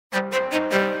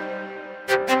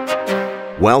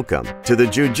Welcome to the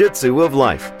Jiu-Jitsu of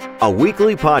Life, a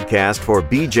weekly podcast for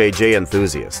BJJ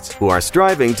enthusiasts who are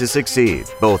striving to succeed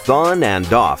both on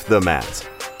and off the mats.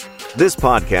 This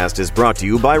podcast is brought to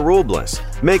you by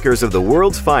Rulebliss, makers of the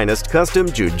world's finest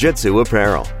custom Jiu-Jitsu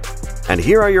apparel. And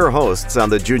here are your hosts on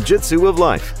the Jiu-Jitsu of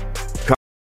Life. I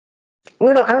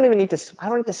don't even need to smile. I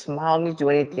don't need to do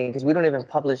anything because we don't even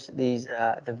publish these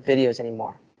the videos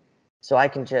anymore. So I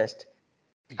just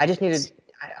needed.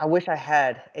 I wish I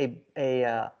had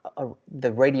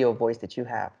the radio voice that you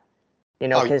have. You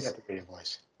know, you have the radio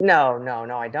voice. No,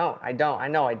 I don't. I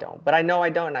know I don't. But I know I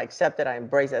don't, and I accept it. I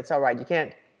embrace it. It's all right. You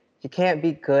can't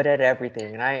be good at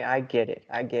everything, and I get it.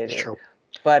 I get it. Sure.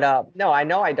 But no, I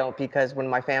know I don't, because when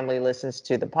my family listens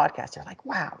to the podcast, they're like,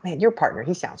 "Wow, man, your partner,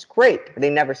 he sounds great." But they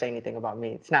never say anything about me.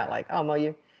 It's not like, "Oh,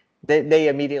 Mo, they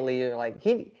immediately are like,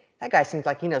 that guy seems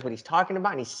like he knows what he's talking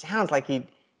about, and he sounds like he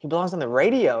belongs on the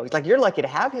radio." He's like, "You're lucky to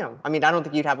have him." I mean, I don't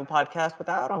think you'd have a podcast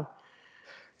without him.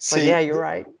 But yeah, you're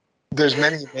right. There's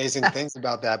many amazing things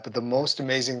about that, but the most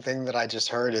amazing thing that I just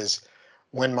heard is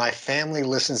when my family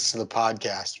listens to the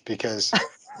podcast, because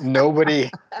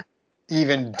nobody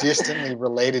even distantly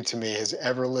related to me has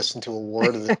ever listened to a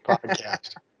word of this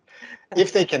podcast.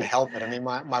 If they can help it. I mean,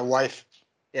 my wife,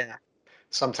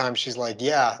 sometimes she's like,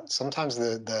 sometimes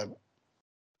the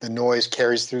noise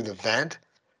carries through the vent,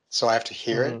 so I have to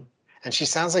hear it. And she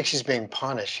sounds like she's being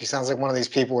punished. She sounds like one of these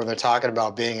people where they're talking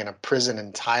about being in a prison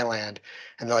in Thailand,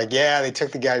 and they're like, "Yeah, they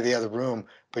took the guy to the other room,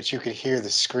 but you could hear the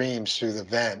screams through the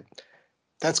vent."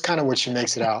 That's kind of what she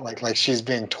makes it out like she's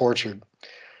being tortured.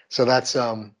 So that's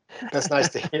nice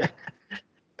to hear.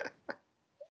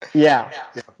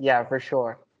 Yeah, for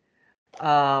sure.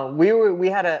 We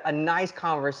had a nice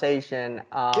conversation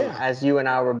as you and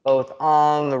I were both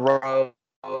on the road.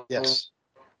 Yes.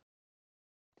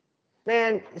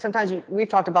 Man, sometimes we've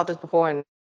talked about this before, and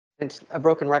it's a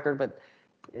broken record, but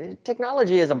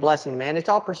technology is a blessing, man. It's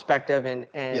all perspective,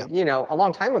 and you know, a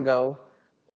long time ago,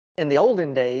 in the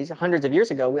olden days, hundreds of years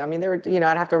ago, I mean,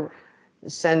 I'd have to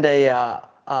send a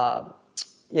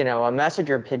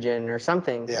messenger pigeon or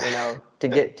something, to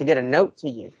get a note to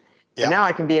you. Yeah. And now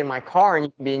I can be in my car, and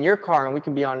you can be in your car, and we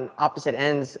can be on opposite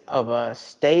ends of a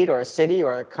state or a city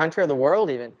or a country or the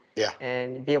world even. Yeah.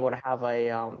 And be able to have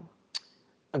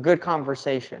a good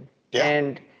conversation. Yeah.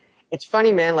 And it's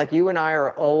funny, man, like you and I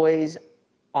are always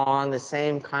on the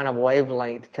same kind of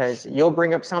wavelength, because you'll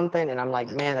bring up something and I'm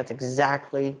like, man, that's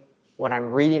exactly what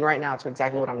I'm reading right now. It's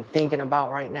exactly what I'm thinking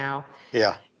about right now.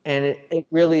 Yeah. And it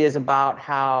really is about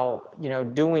how,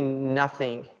 doing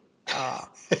nothing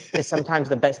is sometimes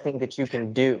the best thing that you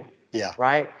can do. Yeah.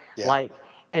 Right? Yeah.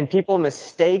 And people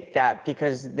mistake that,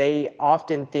 because they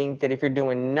often think that if you're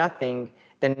doing nothing,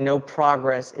 then no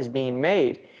progress is being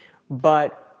made.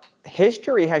 But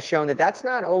history has shown that that's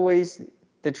not always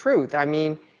the truth. I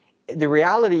mean, the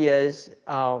reality is,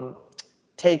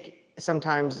 take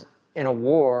sometimes in a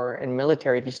war and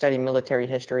military, if you study military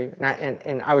history,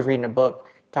 and I was reading a book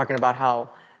talking about how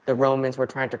the Romans were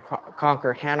trying to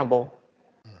conquer Hannibal,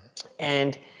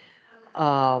 and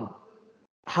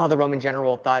how the Roman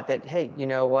general thought that, hey, you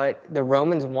know what, the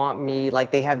Romans want me,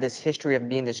 like they have this history of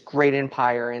being this great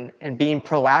empire and being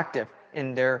proactive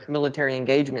in their military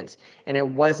engagements. And it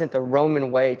wasn't the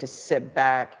Roman way to sit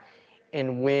back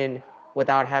and win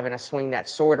without having to swing that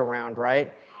sword around,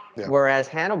 right? Yeah. Whereas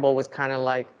Hannibal was kind of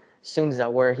like Sun Tzu,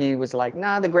 where he was like,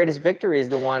 nah, the greatest victory is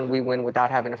the one we win without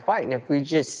having to fight. And if we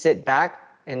just sit back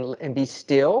and be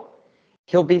still,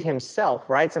 he'll beat himself,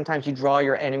 right? Sometimes you draw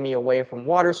your enemy away from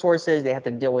water sources. They have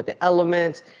to deal with the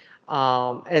elements.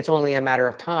 And it's only a matter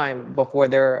of time before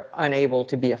they're unable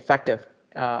to be effective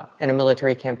in a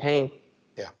military campaign.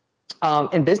 Yeah.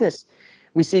 In business,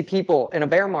 we see people in a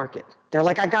bear market. They're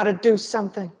like, I got to do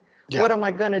something. Yeah. What am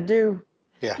I going to do?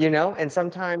 Yeah. And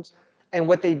sometimes, and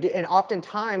what they do, and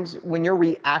oftentimes when you're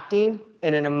reacting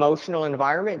in an emotional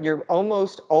environment, you're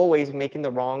almost always making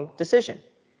the wrong decision.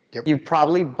 Yep. You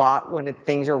probably bought when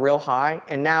things are real high,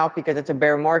 and now because it's a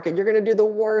bear market, you're going to do the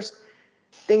worst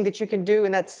thing that you can do,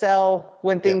 and that's sell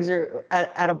when things are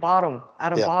at a bottom,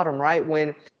 right?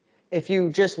 When, if you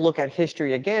just look at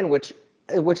history again, which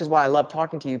is why I love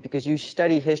talking to you, because you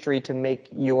study history to make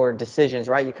your decisions,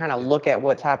 right? You kind of look at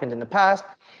what's happened in the past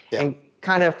and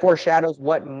kind of foreshadows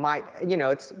what might,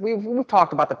 we've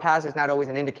talked about the past is not always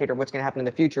an indicator of what's going to happen in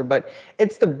the future, but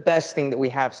it's the best thing that we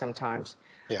have sometimes.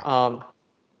 Yeah.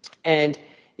 And,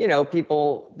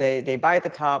 people, they buy at the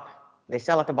top, they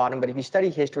sell at the bottom. But if you study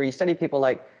history, you study people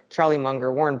like Charlie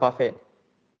Munger, Warren Buffett,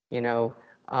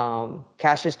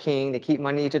 cash is king. They keep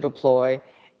money to deploy,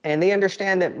 and they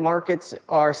understand that markets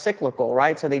are cyclical,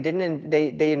 right? So they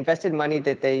invested money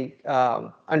that they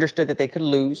understood that they could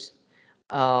lose.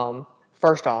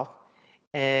 first off,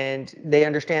 and they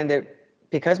understand that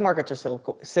because markets are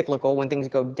cyclical, when things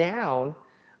go down,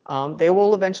 they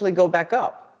will eventually go back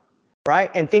up,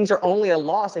 right? And things are only a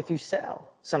loss if you sell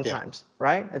sometimes,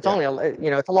 right? It's only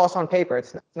it's a loss on paper.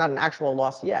 It's not an actual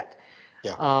loss yet.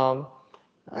 But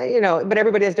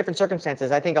everybody has different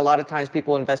circumstances. I think a lot of times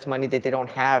people invest money that they don't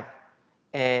have,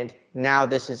 and now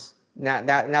now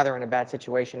they're in a bad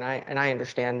situation. I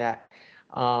understand that.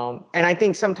 And I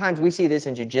think sometimes we see this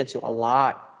in jiu-jitsu a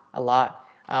lot.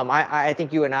 I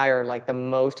think you and I are like the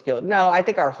most guilty. No, I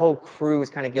think our whole crew is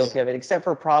kind of guilty of it, except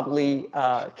for probably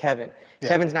Kevin.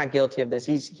 Kevin's not guilty of this.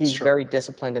 He's very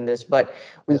disciplined in this, but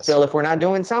we feel if we're not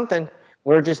doing something,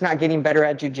 we're just not getting better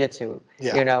at jiu-jitsu,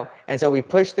 and so we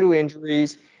push through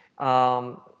injuries.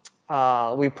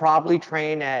 We probably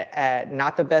train at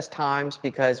not the best times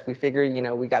because we figure,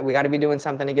 we got to be doing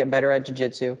something to get better at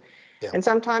jiu-jitsu. And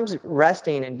sometimes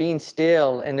resting and being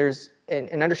still and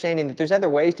and understanding that there's other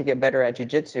ways to get better at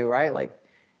jiu-jitsu, right? Like,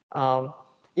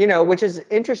 which is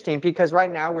interesting because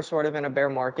right now we're sort of in a bear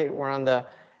market.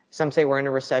 Some say we're in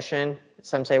a recession.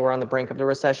 Some say we're on the brink of the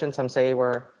recession. Some say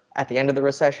we're at the end of the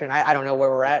recession. I don't know where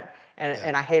we're at.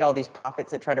 And I hate all these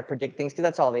prophets that try to predict things because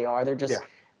that's all they are. They're just,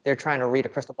 they're trying to read a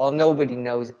crystal ball. Nobody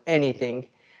knows anything.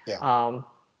 But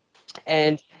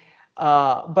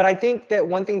I think that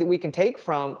one thing that we can take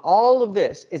from all of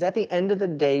this is at the end of the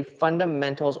day,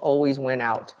 fundamentals always win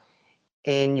out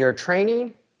in your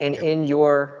training and in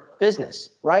your business,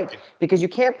 right? Because you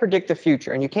can't predict the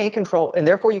future and you can't control, and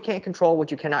therefore you can't control what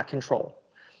you cannot control.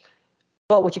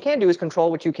 But what you can do is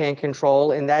control what you can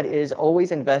control, and that is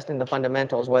always invest in the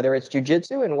fundamentals, whether it's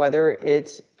jiu-jitsu and whether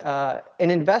it's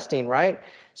in investing, right?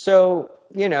 So,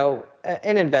 in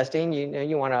investing,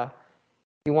 you want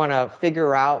to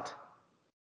figure out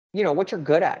what you're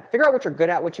good at. Figure out what you're good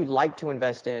at, what you like to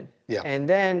invest in. And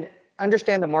then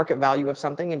understand the market value of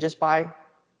something and just buy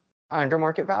under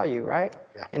market value, right?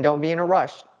 And don't be in a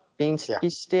rush. Be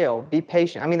still, be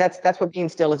patient. I mean, that's what being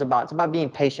still is about. It's about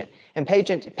being patient. And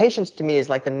patience to me is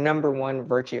like the number one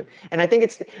virtue. And I think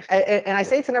I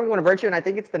say it's the number one virtue, and I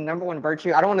think it's the number one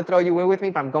virtue. I don't want to throw you in with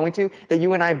me, but I'm going to, that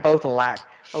you and I both lack.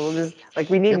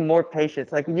 We need more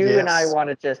patience. Like you and I want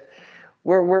to just,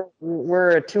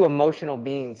 we're two emotional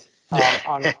beings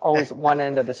on always one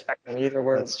end of the spectrum. Either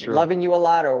we're loving you a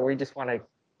lot or we just want to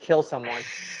kill someone.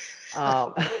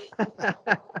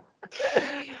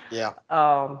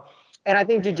 And I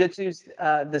think jiu-jitsu's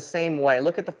the same way.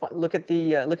 Look at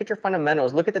your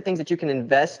fundamentals. Look at the things that you can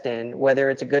invest in,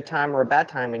 whether it's a good time or a bad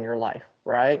time in your life,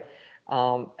 right?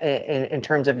 In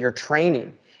terms of your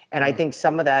training. And I think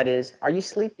some of that is, are you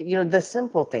sleeping? The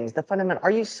simple things, the fundamental.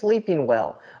 Are you sleeping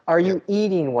well? Are you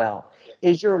eating well?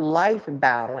 Is your life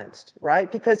balanced, right?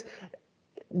 Because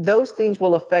those things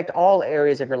will affect all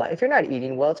areas of your life. If you're not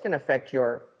eating well, it's going to affect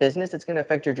your business. It's going to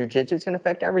affect your jiu-jitsu. It's going to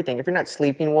affect everything. If you're not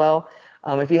sleeping well,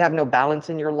 if you have no balance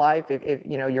in your life, if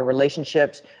your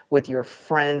relationships with your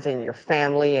friends and your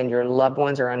family and your loved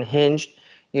ones are unhinged,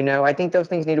 I think those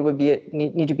things need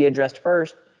to be addressed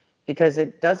first because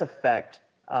it does affect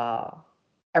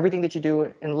everything that you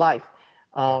do in life.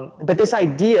 But this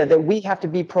idea that we have to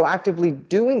be proactively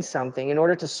doing something in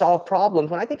order to solve problems,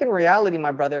 when I think in reality,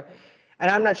 my brother, and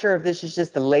I'm not sure if this is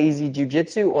just the lazy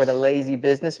jiu-jitsu or the lazy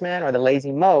businessman or the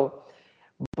lazy Mo,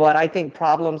 but I think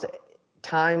problems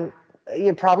end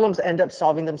up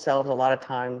solving themselves a lot of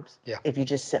times if you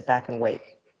just sit back and wait,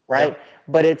 right?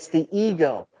 But it's the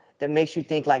ego that makes you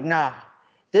think like, nah,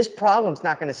 this problem's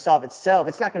not going to solve itself.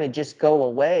 It's not going to just go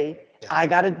away. I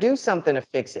got to do something to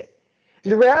fix it.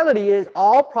 The reality is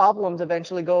all problems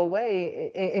eventually go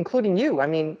away, including you. I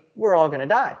mean, we're all going to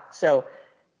die. So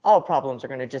all problems are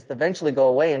going to just eventually go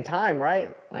away in time,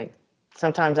 right? Like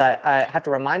sometimes I have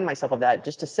to remind myself of that,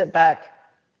 just to sit back,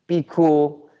 be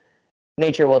cool.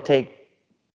 Nature will take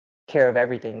care of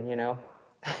everything,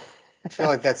 I feel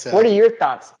like that's what are your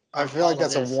thoughts? I feel like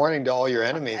that's a warning to all your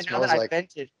enemies. Now that I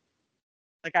vented,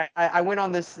 I went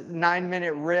on this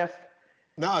 9-minute riff.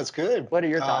 No, it's good. What are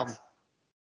your thoughts?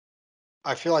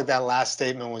 I feel like that last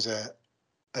statement was a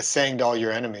saying to all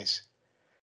your enemies.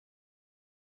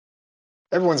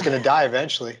 Everyone's going to die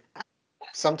eventually.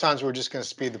 Sometimes we're just going to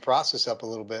speed the process up a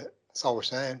little bit. That's all we're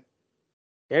saying.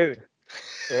 Dude,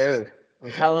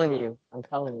 I'm telling you.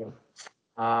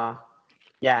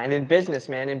 And in business,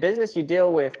 man, you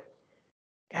deal with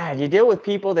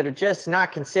people that are just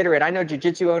not considerate. I know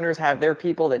jiu-jitsu owners have their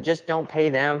people that just don't pay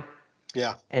them.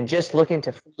 And just looking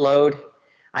to load.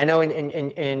 I know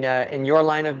in your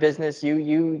line of business,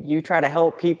 you try to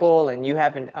help people, and you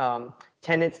have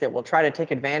tenants that will try to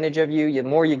take advantage of you. The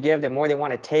more you give, the more they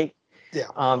want to take.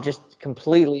 Just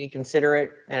completely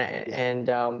inconsiderate, and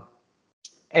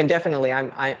And definitely,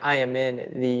 I am in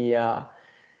the,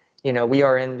 we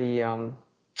are in the,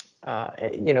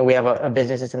 we have a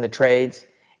business that's in the trades,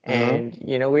 and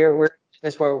we're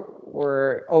this where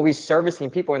we're always servicing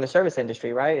people in the service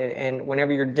industry, right? And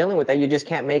whenever you're dealing with that, you just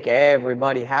can't make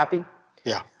everybody happy.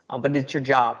 Yeah. But it's your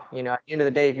job. At the end of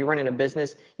the day, if you're running a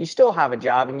business, you still have a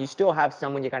job, and you still have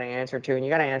someone you got to answer to, and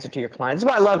you got to answer to your clients.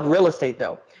 That's why I love real estate,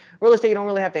 though. Real estate, you don't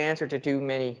really have to answer to too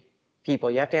many people.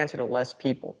 You have to answer to less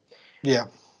people. Yeah.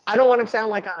 I don't want to sound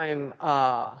like I'm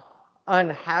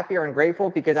unhappy or ungrateful,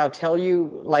 because I'll tell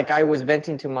you, like I was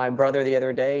venting to my brother the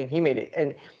other day, and he made it,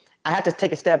 and I had to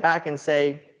take a step back and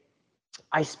say,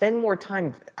 I spend more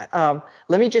time.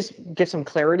 Let me just give some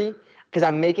clarity, because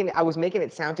I was making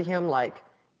it sound to him like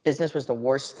business was the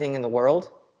worst thing in the world,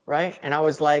 right? And I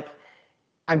was like,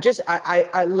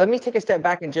 let me take a step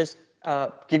back and just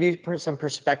give you some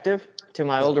perspective to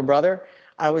my older brother.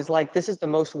 I was like, this is the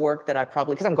most work that I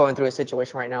probably, because I'm going through a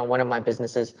situation right now in one of my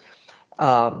businesses,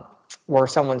 where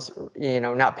someone's,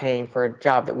 not paying for a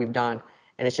job that we've done.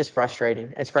 And it's just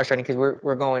frustrating. It's frustrating because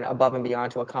we're going above and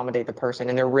beyond to accommodate the person.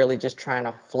 And they're really just trying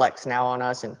to flex now on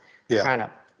us, and trying to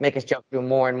make us jump through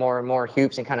more and more and more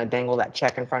hoops, and kind of dangle that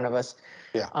check in front of us.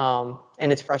 Yeah.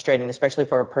 And it's frustrating, especially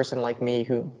for a person like me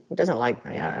who doesn't like,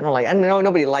 I know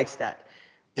nobody likes that.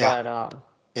 Yeah.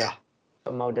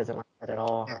 But Mo doesn't like that at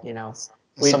all. Yeah.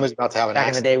 Somebody's about to have an back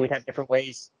accident. in the day, we'd have different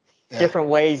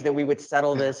ways that we would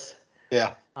settle this.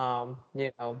 Yeah.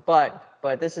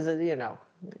 But this is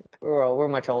we're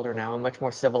much older now and much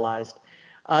more civilized.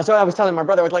 So I was telling my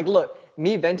brother, I was like, look,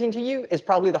 me venting to you is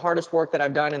probably the hardest work that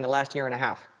I've done in the last year and a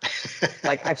half.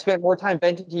 Like, I've spent more time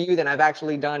venting to you than I've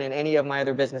actually done in any of my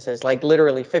other businesses. Like,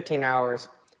 literally 15 hours,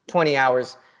 20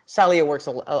 hours. Salia works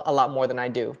a lot more than I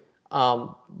do.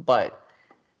 But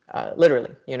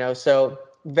literally, so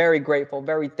very grateful,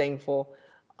 very thankful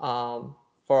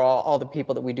for all the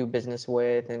people that we do business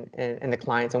with, and the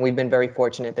clients. And we've been very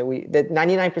fortunate that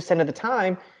 99% of the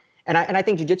time, and I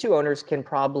think jiu-jitsu owners can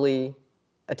probably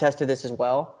attest to this as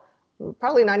well.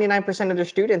 Probably 99% of their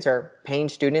students are paying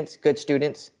students, good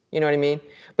students. You know what I mean?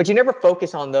 But you never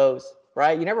focus on those,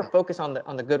 right? You never focus on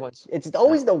the good ones. It's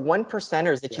always the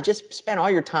 1%ers that you just spend all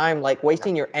your time like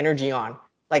wasting your energy on,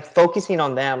 like focusing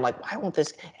on them. Like, why won't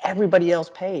this? Everybody else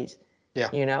pays. Yeah.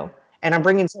 And I'm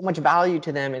bringing so much value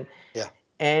to them,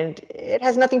 and it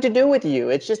has nothing to do with you.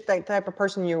 It's just that type of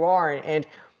person you are. And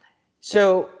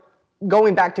so,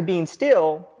 going back to being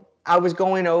still, I was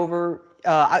going over,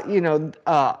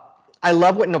 I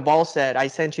love what Naval said. I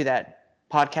sent you that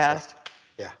podcast,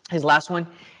 his last one.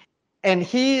 And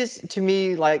he's, to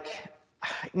me, like,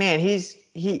 man,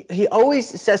 he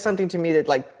always says something to me that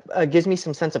like gives me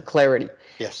some sense of clarity.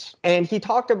 Yes. And he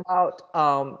talked about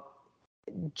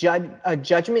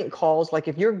judgment calls. Like,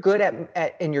 if you're good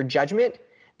at in your judgment,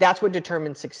 that's what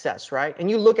determines success, right? And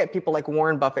you look at people like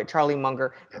Warren Buffett, Charlie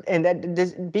Munger,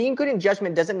 and being good in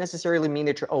judgment doesn't necessarily mean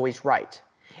that you're always right.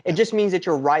 It just means that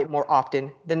you're right more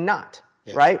often than not,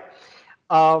 right?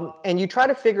 And you try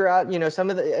to figure out,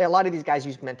 a lot of these guys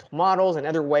use mental models and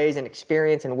other ways, and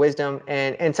experience and wisdom,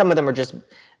 and some of them are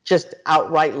just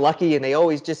outright lucky, and they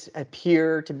always just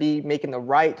appear to be making the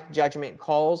right judgment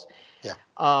calls. Yeah.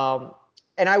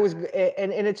 And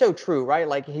it's so true, right?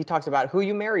 Like, he talks about who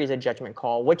you marry is a judgment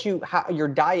call. Your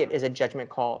diet is a judgment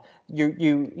call.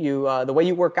 The way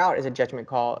you work out is a judgment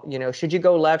call. Should you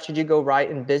go left? Should you go right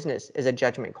in business is a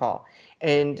judgment call.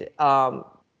 And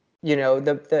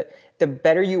the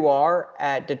better you are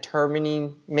at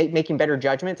determining, making better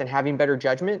judgments and having better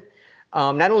judgment.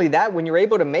 Not only that, when you're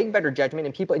able to make better judgment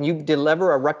and you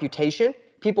deliver a reputation,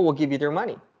 people will give you their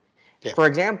money. Yeah. For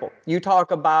example, you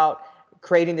talk about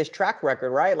creating this track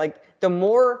record, right? Like, the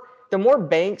more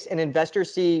banks and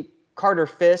investors see Carter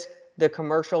Fisk, the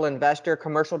commercial investor,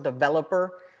 commercial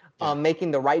developer,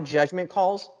 making the right judgment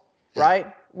calls,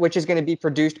 right? Which is going to be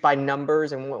produced by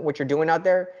numbers and what you're doing out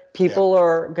there. People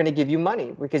are going to give you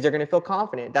money because they're going to feel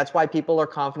confident. That's why people are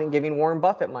confident giving Warren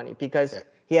Buffett money, because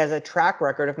he has a track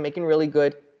record of making really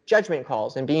good judgment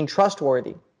calls and being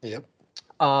trustworthy. Yep.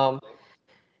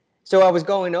 So I was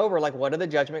going over, like, what are the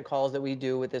judgment calls that we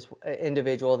do with this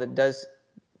individual that does,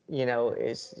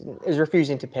 is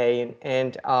refusing to pay.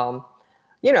 And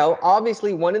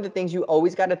obviously one of the things you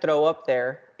always got to throw up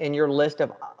there in your list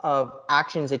of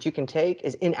actions that you can take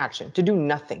is inaction, to do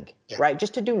nothing, right?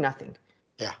 Just to do nothing.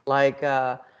 Yeah. Like,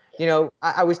 I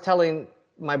was telling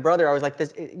my brother, I was like,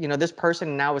 this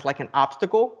person now is like an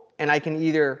obstacle, and I can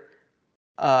either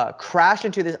crash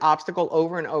into this obstacle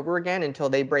over and over again until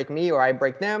they break me or I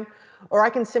break them, or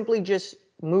I can simply just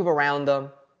move around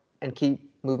them and keep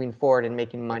moving forward and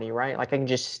making money, right? Like, I can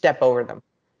just step over them,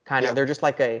 kind of. They're just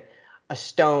like a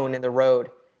stone in the road.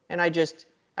 and I just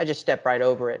step right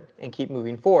over it and keep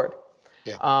moving forward.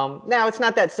 Yeah. Now it's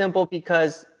not that simple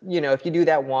because, if you do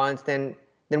that once, then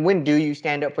when do you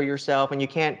stand up for yourself? And you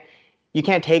can't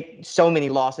take so many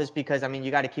losses because,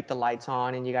 you got to keep the lights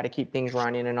on and you got to keep things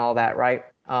running and all that, right?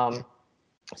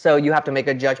 So you have to make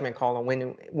a judgment call on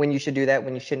when you should do that,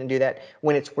 when you shouldn't do that,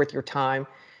 when it's worth your time.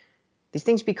 These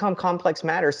things become complex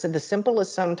matters. So the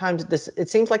simplest sometimes it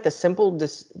seems like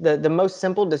the most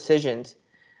simple decisions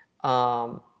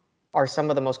are some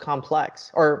of the most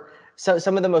complex, or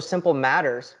some of the most simple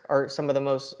matters are some of the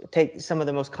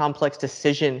most complex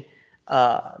decision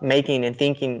making and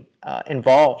thinking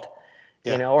involved.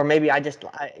 Yeah. Or maybe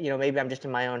maybe I'm just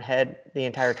in my own head the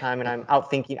entire time and I'm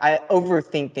outthinking. I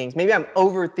overthink things. Maybe I'm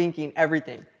overthinking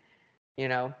everything.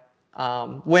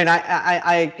 When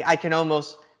I can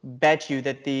almost bet you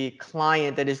that the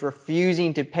client that is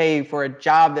refusing to pay for a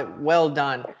job that well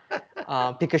done,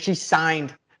 because she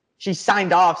signed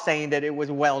off saying that it was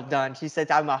well done. She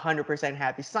said, I'm 100%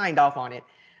 happy, signed off on it.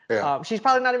 Yeah. She's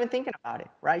probably not even thinking about it,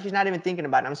 right? She's not even thinking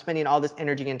about it. I'm spending all this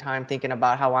energy and time thinking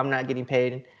about how I'm not getting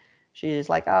paid. And she's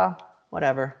like, oh,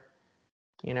 whatever.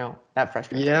 That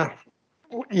frustrates me. Yeah.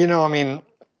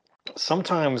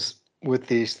 Sometimes with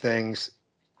these things,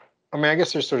 I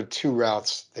guess there's sort of two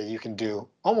routes that you can do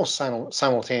almost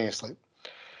simultaneously.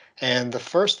 And the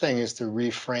first thing is to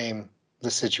reframe the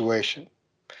situation,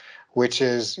 which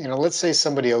is, let's say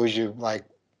somebody owes you like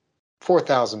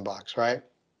 $4,000, right?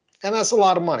 And that's a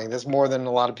lot of money. That's more than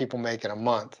a lot of people make in a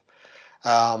month.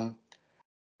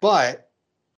 But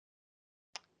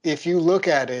if you look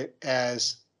at it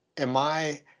as, am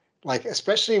I like,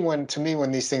 especially when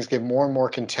these things get more and more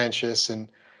contentious and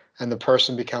the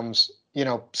person becomes,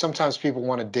 sometimes people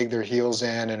want to dig their heels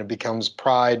in and it becomes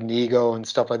pride and ego and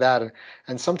stuff like that.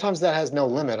 And sometimes that has no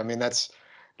limit. That's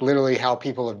literally how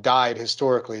people have died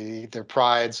historically, their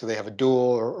pride, so they have a duel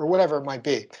or whatever it might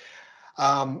be.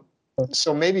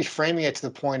 So maybe framing it to the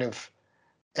point of,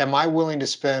 am I willing to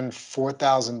spend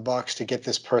 $4,000 to get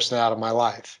this person out of my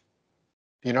life?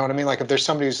 You know what I mean? Like if there's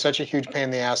somebody who's such a huge pain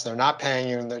in the ass, they're not paying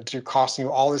you and they're costing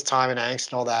you all this time and angst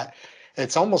and all that,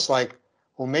 it's almost like,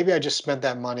 well, maybe I just spent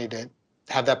that money to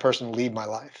have that person leave my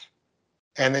life.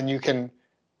 And then you can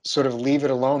sort of leave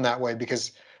it alone that way,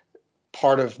 because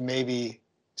part of maybe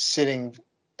sitting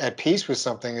at peace with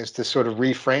something is to sort of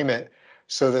reframe it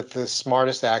so that the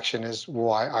smartest action is,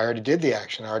 well, I already did the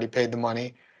action. I already paid the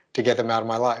money to get them out of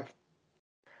my life.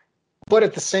 But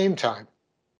at the same time,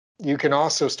 you can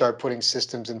also start putting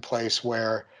systems in place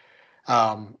where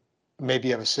maybe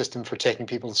you have a system for taking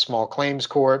people to small claims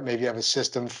court. Maybe you have a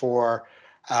system for,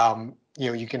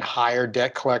 you can hire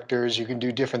debt collectors. You can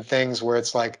do different things where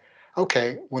it's like,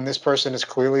 okay, when this person has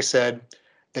clearly said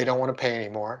they don't want to pay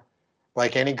anymore,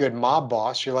 like any good mob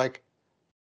boss, you're like,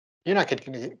 you're not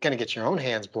going to get your own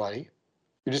hands bloody.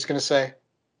 You're just going to say,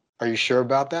 are you sure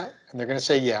about that? And they're going to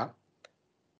say, yeah.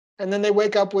 And then they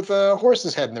wake up with a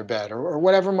horse's head in their bed, or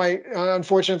whatever might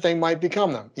unfortunate thing might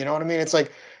become them. You know what I mean? It's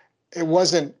like, it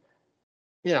wasn't,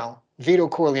 Vito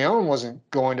Corleone wasn't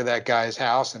going to that guy's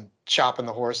house and chopping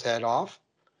the horse head off.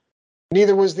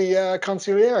 Neither was the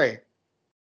consigliere.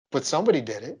 But somebody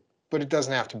did it, but it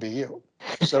doesn't have to be you.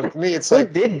 So to me, it's Who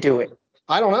like, did do it?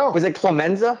 I don't know. Was it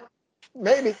Clemenza?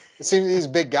 Maybe. It seems he's a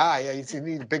big guy. He's a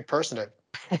big person to,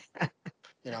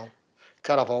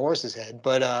 cut off a horse's head,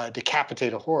 but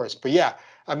decapitate a horse. But yeah,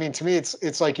 to me,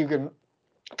 it's like you can,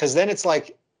 because then it's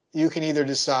like you can either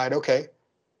decide, okay,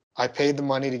 I paid the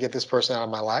money to get this person out of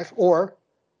my life, or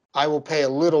I will pay a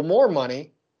little more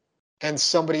money and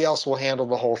somebody else will handle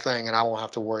the whole thing and I won't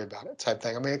have to worry about it, type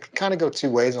thing. It can kind of go two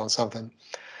ways on something.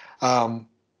 And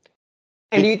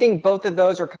do you think both of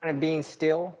those are kind of being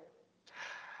still?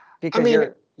 Because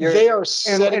they are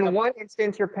setting in one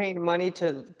instance you're paying money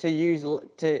to use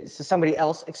so somebody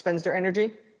else expends their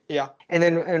energy. Yeah. And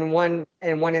then in one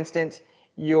instance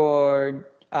you're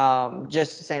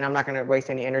just saying, I'm not going to waste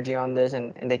any energy on this,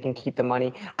 and they can keep the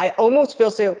money. I almost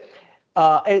feel so.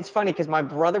 It's funny because my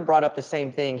brother brought up the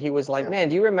same thing. He was like, "Man,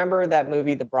 do you remember that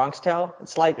movie, The Bronx Tale?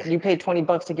 It's like you paid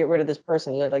 $20 to get rid of this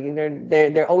person. You're like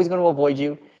they're always going to avoid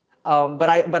you."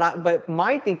 But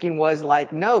my thinking was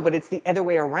like, no, but it's the other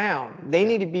way around. They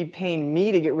need to be paying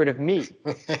me to get rid of me,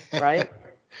 right?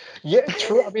 Yeah,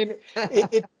 true.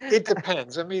 It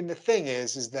depends. The thing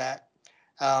is that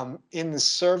in the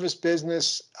service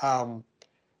business,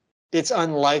 it's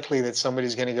unlikely that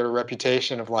somebody's going to get a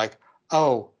reputation of like,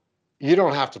 oh, you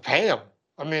don't have to pay them.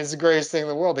 It's the greatest thing in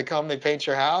the world. They come, they paint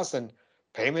your house, and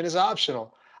payment is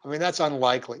optional. That's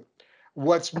unlikely.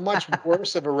 What's much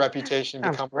worse of a reputation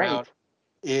to come around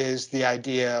is the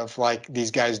idea of like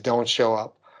these guys don't show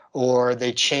up, or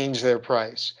they change their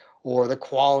price, or the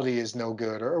quality is no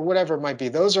good, or whatever it might be.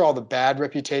 Those are all the bad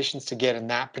reputations to get in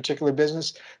that particular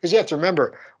business. Because you have to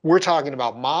remember, we're talking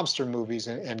about mobster movies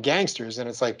and gangsters. And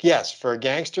it's like, yes, for a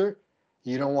gangster,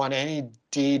 you don't want any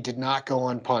deed to not go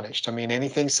unpunished. I mean,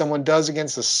 anything someone does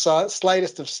against the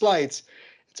slightest of slights,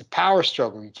 it's a power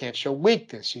struggle. You can't show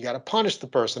weakness. You got to punish the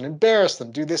person, embarrass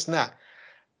them, do this and that.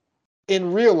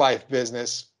 In real life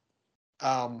business,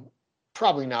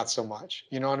 probably not so much.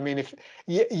 You know what I mean? If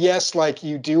yes, like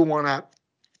you do want to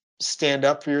stand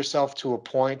up for yourself to a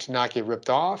point to not get ripped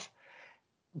off,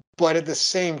 but at the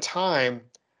same time,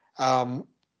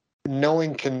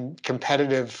 knowing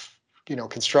competitive,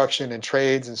 construction and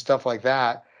trades and stuff like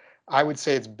that, I would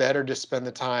say it's better to spend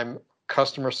the time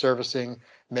customer servicing,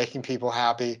 making people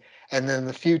happy, and then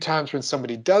the few times when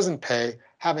somebody doesn't pay,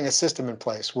 having a system in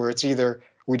place where it's either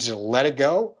we just let it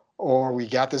go, or we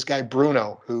got this guy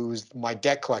Bruno, who's my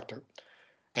debt collector,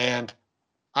 and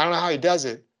I don't know how he does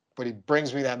it, but he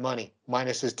brings me that money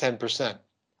minus his 10%.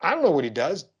 I don't know what he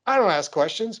does. I don't ask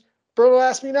questions. Bruno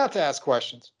asked me not to ask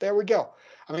questions. There we go.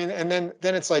 I mean, and then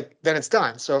it's like, then it's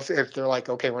done. So if they're like,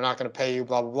 okay, we're not going to pay you,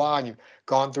 blah, blah, blah, and you've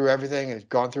gone through everything and you've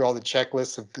gone through all the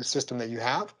checklists of the system that you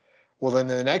have, well, then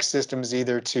the next system is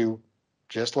either to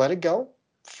just let it go.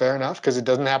 Fair enough, because it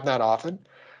doesn't happen that often.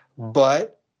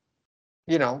 But,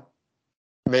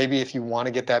 maybe if you want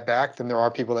to get that back, then there are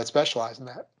people that specialize in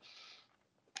that,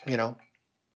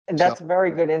 And that's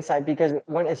very good insight, because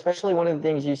especially one of the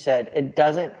things you said, it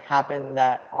doesn't happen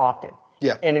that often.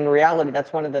 Yeah. And in reality,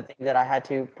 that's one of the things that I had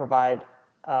to provide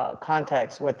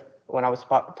context with when I was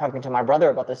talking to my brother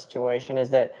about the situation, is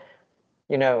that,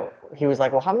 he was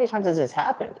like, well, how many times has this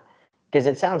happened? Because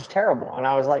it sounds terrible. And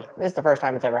I was like, this is the first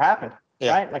time it's ever happened,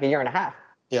 right? Like a year and a half.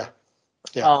 Yeah.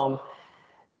 Yeah.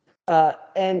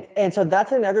 And so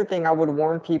that's another thing I would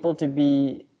warn people to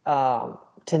be,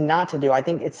 to not to do. I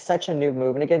think it's such a new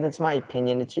move. And again, that's my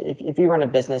opinion. If you run a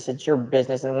business, it's your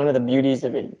business. And one of the beauties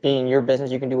of it being your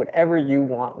business, you can do whatever you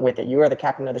want with it. You are the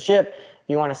captain of the ship. If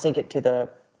you want to sink it to the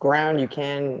ground, you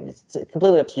can. It's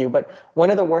completely up to you. But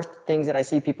one of the worst things that I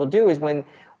see people do is when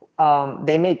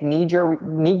they make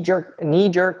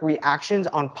knee-jerk reactions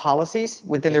on policies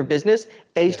within their business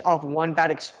based off one bad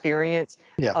experience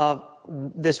of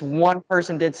this one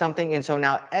person did something, and so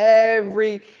now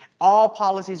all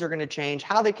policies are going to change.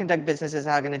 How they conduct business is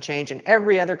going to change, and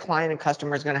every other client and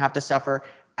customer is going to have to suffer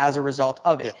as a result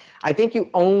of it. I think you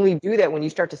only do that when you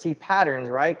start to see patterns,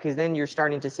 right? Because then you're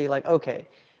starting to see like, okay,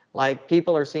 like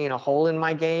people are seeing a hole in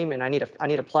my game, and I need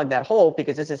to plug that hole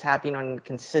because this is happening on a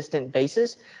consistent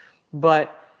basis.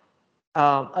 But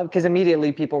because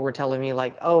immediately people were telling me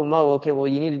like, oh, Mo, okay, well,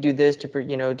 you need to do this to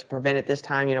prevent it this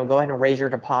time, go ahead and raise your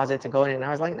deposits and go in. And I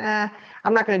was like, nah,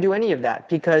 I'm not going to do any of that,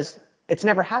 because it's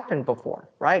never happened before,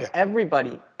 right?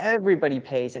 Everybody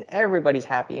pays and everybody's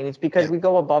happy. And it's because we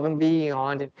go above and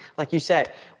beyond. And like you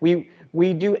said, we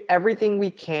do everything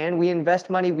we can. We invest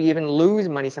money. We even lose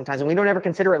money sometimes. And we don't ever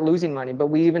consider it losing money, but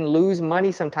we even lose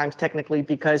money sometimes technically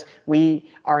because we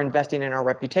are investing in our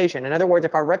reputation. In other words,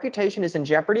 if our reputation is in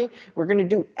jeopardy, we're going to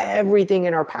do everything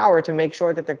in our power to make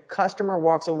sure that the customer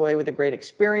walks away with a great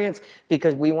experience,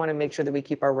 because we want to make sure that we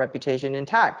keep our reputation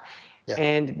intact.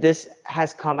 And this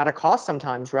has come at a cost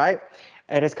sometimes, right?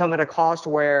 It has come at a cost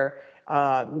where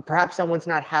perhaps someone's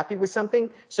not happy with something,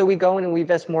 so we go in and we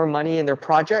invest more money in their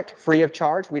project free of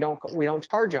charge. We don't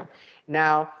charge them.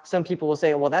 Now, some people will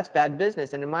say, well, that's bad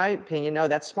business. And in my opinion, no,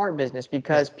 that's smart business,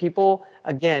 because people,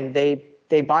 again,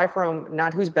 they buy from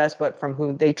not who's best, but from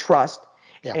who they trust.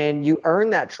 And you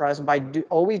earn that trust by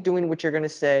always doing what you're going to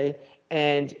say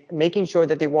and making sure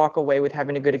that they walk away with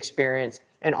having a good experience.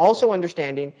 And also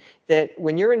understanding that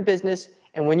when you're in business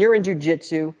and when you're in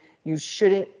jiu-jitsu, you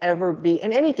shouldn't ever be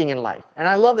in anything in life. And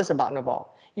I love this about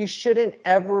Naval. You shouldn't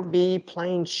ever be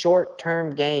playing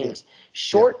short-term games.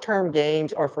 Short-term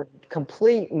games are for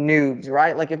complete noobs,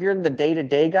 right? Like if you're the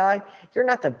day-to-day guy, you're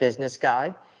not the business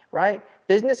guy, right?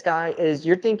 Business guy is,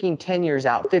 you're thinking 10 years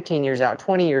out, 15 years out,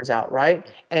 20 years out,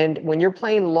 right? And when you're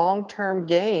playing long-term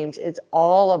games, it's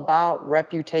all about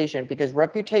reputation, because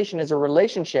reputation is a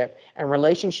relationship, and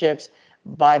relationships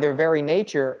by their very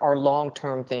nature are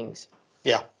long-term things.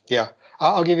 Yeah.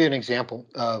 I'll give you an example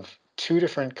of two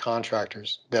different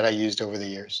contractors that I used over the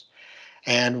years.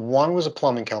 And one was a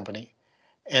plumbing company,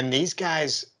 and these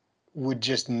guys would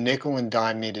just nickel and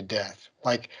dime me to death.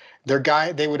 Like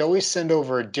they would always send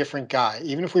over a different guy,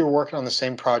 even if we were working on the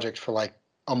same project for like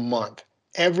a month.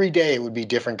 Every day it would be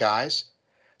different guys.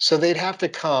 So they'd have to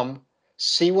come,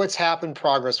 see what's happened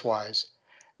progress-wise,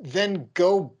 then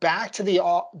go back to the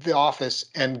office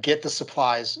and get the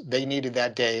supplies they needed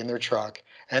that day in their truck,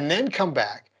 and then come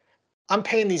back. I'm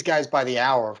paying these guys by the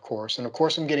hour, of course, and of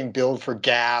course I'm getting billed for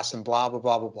gas and blah blah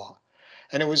blah blah blah.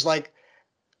 And it was like,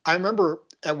 I remember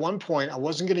at one point I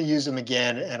wasn't going to use them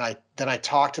again, and I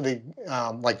talked to the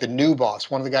like the new boss,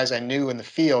 one of the guys I knew in the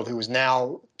field who was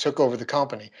now took over the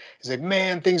company. He's like,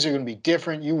 man, things are going to be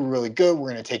different. You were really good.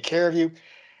 We're going to take care of you.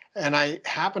 And I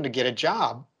happened to get a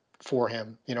job for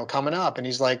him, coming up, and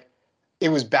he's like, it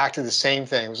was back to the same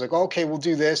thing. It was like, okay, we'll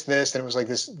do this, and it was like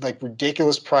this, like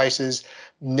ridiculous prices,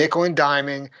 nickel and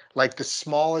diming, like the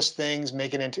smallest things,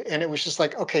 making into, and it was just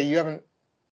like, okay, you haven't.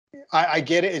 I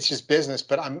get it, it's just business,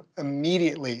 but I'm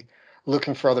immediately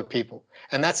looking for other people,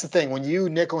 and that's the thing. When you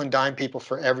nickel and dime people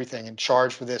for everything and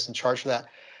charge for this and charge for that,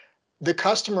 the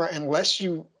customer, unless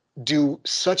you do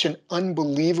such an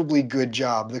unbelievably good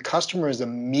job, the customer is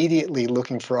immediately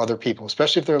looking for other people,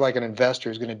 especially if they're like an investor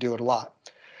who's going to do it a lot.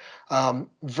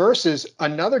 Versus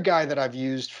another guy that I've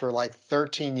used for like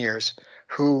 13 years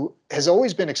who has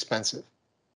always been expensive,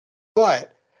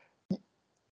 but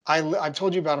I've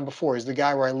told you about him before. He's the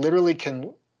guy where I literally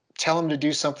can tell him to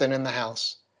do something in the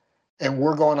house and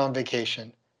we're going on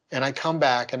vacation. And I come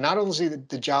back and not only is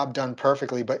the job done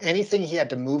perfectly, but anything he had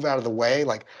to move out of the way,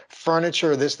 like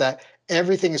furniture, this, that,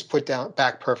 everything is put down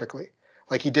back perfectly.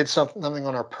 Like he did something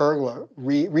on our pergola,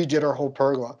 redid our whole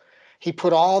pergola. He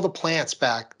put all the plants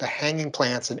back, the hanging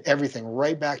plants and everything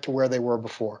right back to where they were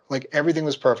before. Like everything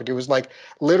was perfect. It was like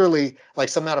literally like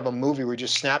something out of a movie where you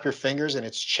just snap your fingers and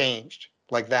it's changed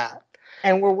like that.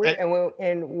 And what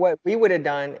we would have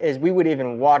done is we would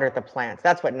even water the plants.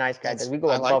 That's what Nice Guy does. We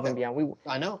go above and beyond.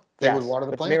 I know they would water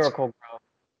the plants. Miracle-Gro.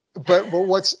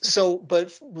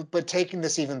 But taking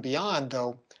this even beyond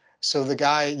though, so the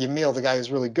guy Yamil, the guy who's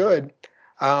really good,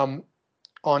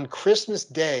 on Christmas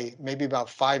Day, maybe about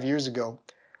 5 years ago,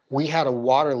 we had a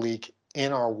water leak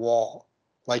in our wall.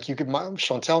 Like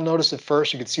Chantel noticed it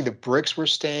first. You could see the bricks were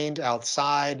stained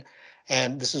outside,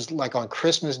 and this is like on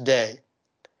Christmas Day.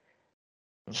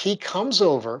 He comes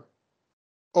over,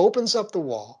 opens up the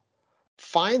wall,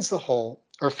 finds the hole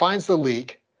or finds the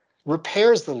leak,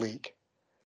 repairs the leak,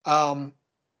 and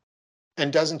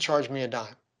doesn't charge me a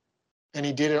dime. And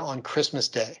he did it on Christmas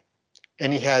Day.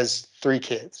 And he has 3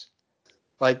 kids.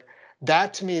 Like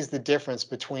that to me is the difference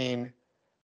between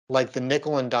like the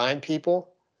nickel and dime people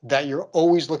that you're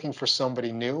always looking for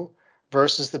somebody new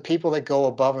versus the people that go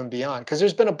above and beyond. Because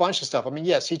there's been a bunch of stuff. I mean,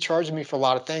 yes, he charged me for a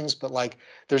lot of things, but like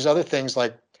there's other things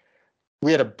like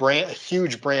we had a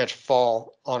huge branch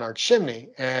fall on our chimney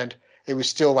and it was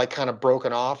still like kind of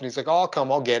broken off. And he's like, oh,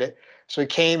 I'll get it. So he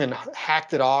came and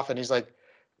hacked it off and he's like,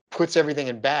 puts everything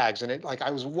in bags. And it like,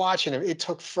 I was watching him. It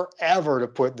took forever to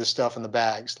put the stuff in the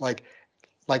bags, like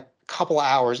a couple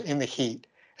hours in the heat.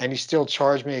 And he still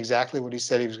charged me exactly what he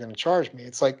said he was going to charge me.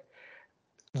 It's like,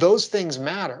 those things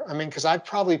matter. I mean, because I've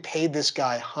probably paid this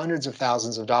guy hundreds of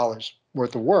thousands of dollars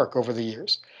worth of work over the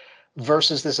years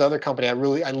versus this other company. I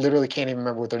literally can't even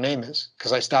remember what their name is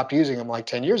because I stopped using them like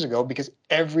 10 years ago because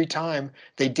every time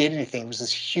they did anything, it was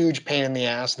this huge pain in the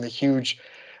ass and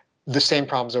the same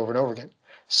problems over and over again.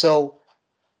 So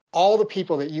all the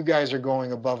people that you guys are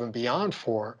going above and beyond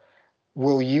for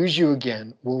will use you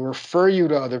again, will refer you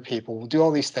to other people, will do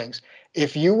all these things.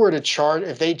 If you were to charge,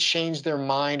 if they change their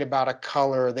mind about a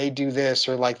color, or they do this,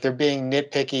 or like they're being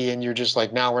nitpicky and you're just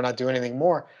like, no, we're not doing anything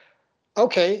more.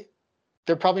 Okay,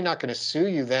 they're probably not going to sue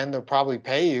you then. They'll probably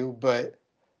pay you, but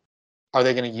are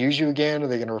they going to use you again? Are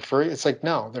they going to refer you? It's like,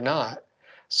 no, they're not.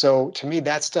 So to me,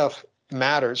 that stuff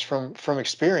matters from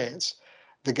experience.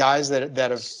 The guys that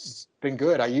have been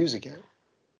good, I use again.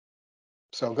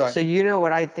 So go ahead. So you know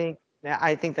what I think?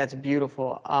 I think that's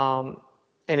beautiful.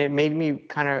 And it made me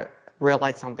kind of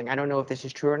realize something. I don't know if this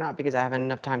is true or not because I haven't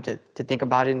enough time to think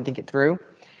about it and think it through.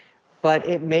 But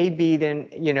it may be then,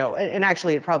 and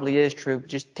actually it probably is true,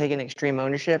 just taking extreme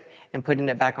ownership and putting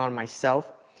it back on myself.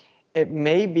 It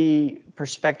may be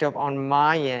perspective on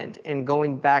my end and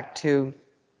going back to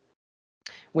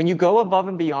when you go above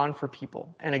and beyond for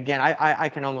people. And again, I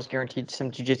can almost guarantee some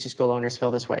jiu-jitsu school owners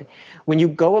feel this way. When you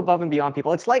go above and beyond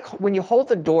people, it's like when you hold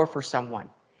the door for someone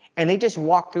and they just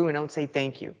walk through and don't say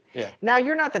thank you. Yeah. Now,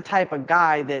 you're not the type of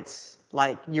guy that's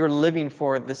like, you're living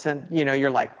for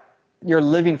you're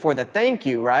living for the thank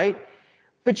you, right?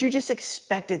 But you just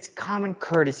expect it's common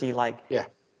courtesy. Like, yeah,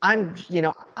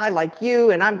 I like you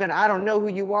and I don't know who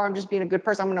you are. I'm just being a good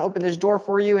person. I'm going to open this door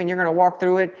for you and you're going to walk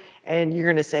through it and you're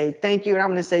going to say thank you. And I'm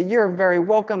going to say, you're very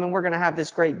welcome. And we're going to have this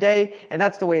great day. And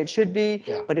that's the way it should be.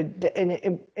 Yeah. But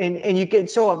and you get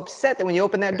so upset that when you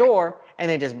open that door and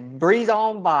they just breeze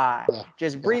on by,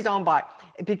 on by,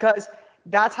 because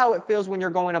that's how it feels when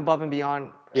you're going above and beyond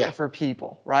for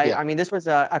people. Right. Yeah. I mean, this was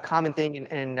a common thing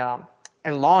in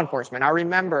law enforcement. I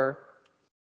remember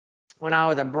when I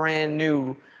was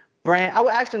a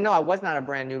actually, no, I was not a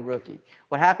brand new rookie.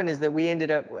 What happened is that we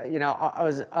ended up, I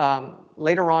was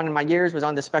later on in my years was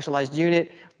on the specialized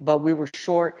unit, but we were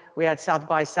short. We had South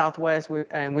by Southwest,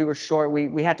 and we were short.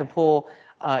 We had to pull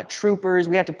troopers.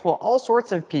 We had to pull all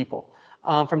sorts of people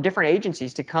from different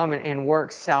agencies to come and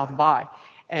work South by.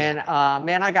 And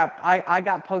man, I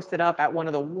got posted up at one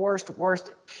of the worst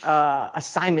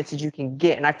assignments that you can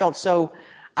get, and I felt so,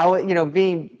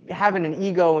 having an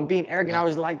ego and being arrogant. I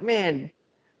was like, man,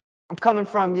 I'm coming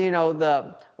from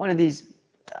one of these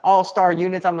all-star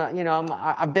units.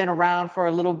 I've been around for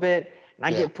a little bit, and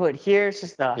I get put here. It's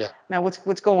just man,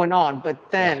 what's going on?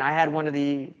 But then I had one of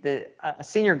a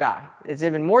senior guy. It's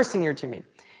even more senior to me.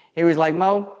 He was like,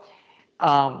 Mo,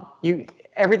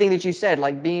 everything that you said,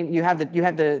 like you have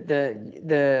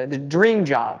the dream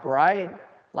job, right?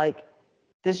 Like,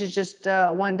 this is just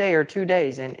 1 day or 2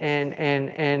 days,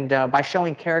 and by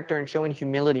showing character and showing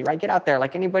humility, right? Get out there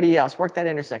like anybody else, work that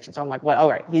intersection. So I'm like, well, all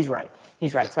right, he's right.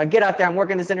 So I get out there, I'm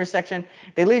working this intersection.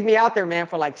 They leave me out there, man,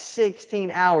 for like 16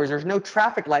 hours. There's no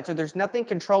traffic light, so there's nothing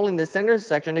controlling this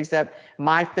intersection except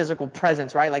my physical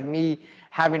presence, right? Like me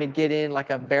having to get in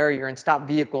like a barrier and stop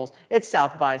vehicles. It's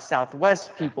South by Southwest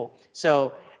people.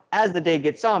 So as the day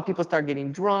gets on, people start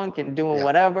getting drunk and doing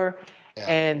whatever. Yeah.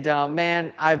 And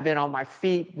man, I've been on my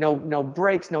feet, no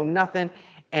breaks, no nothing.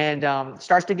 And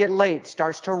starts to get late,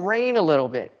 starts to rain a little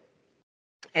bit.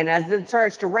 And as it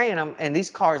starts to rain, and these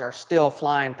cars are still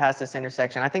flying past this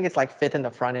intersection. I think it's like fifth in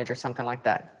the frontage or something like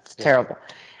that. It's terrible.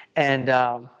 And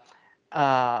so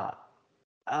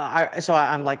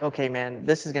I'm like, okay, man,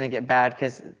 this is gonna get bad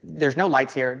because there's no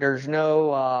lights here. There's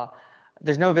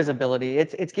no visibility.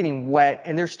 It's getting wet,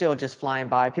 and they're still just flying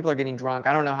by. People are getting drunk.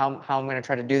 I don't know how I'm going to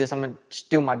try to do this. I'm going to just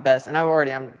do my best, and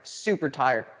I'm super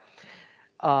tired.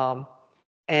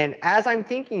 And as I'm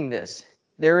thinking this,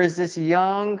 there is this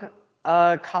young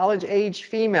college-age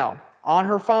female on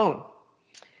her phone,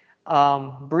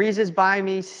 breezes by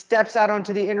me, steps out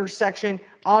onto the intersection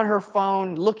on her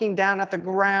phone, looking down at the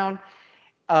ground.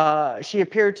 She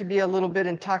appeared to be a little bit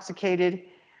intoxicated.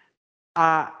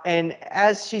 And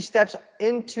as she steps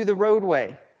into the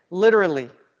roadway, literally,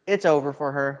 it's over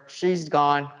for her. She's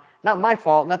gone. Not my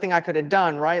fault. Nothing I could have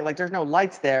done, right? Like, there's no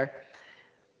lights there.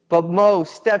 But Mo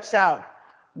steps out,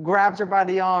 grabs her by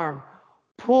the arm,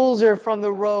 pulls her from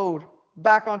the road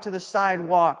back onto the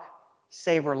sidewalk,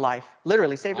 save her life.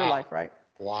 Literally, save her life, right?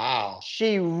 Wow.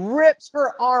 She rips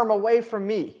her arm away from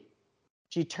me.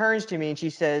 She turns to me and she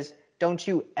says, "Don't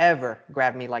you ever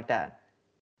grab me like that."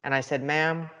 And I said,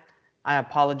 "Ma'am, I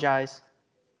apologize,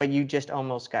 but you just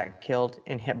almost got killed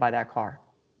and hit by that car."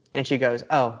 And she goes,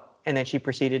 "Oh," and then she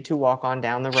proceeded to walk on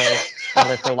down the road and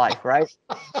live her life, right?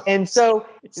 And so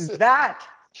that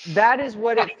is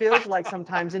what it feels like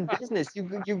sometimes in business. You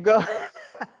go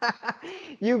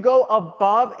you go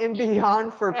above and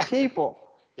beyond for people.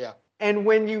 Yeah. And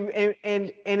when you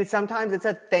sometimes it's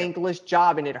a thankless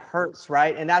job and it hurts,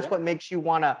 right? And that's what makes you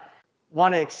want to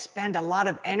expend a lot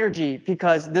of energy,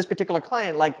 because this particular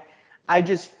client, like, I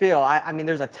just feel, I mean,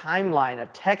 there's a timeline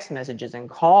of text messages and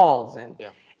calls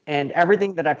and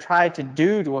everything that I've tried to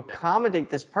do to accommodate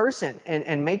this person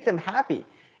and make them happy.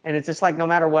 And it's just like, no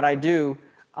matter what I do,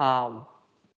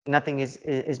 nothing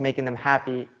is making them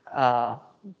happy.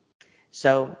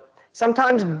 So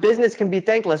sometimes business can be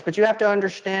thankless, but you have to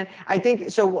understand, I think,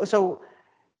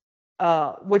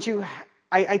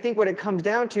 I think what it comes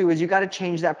down to is you got to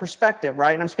change that perspective,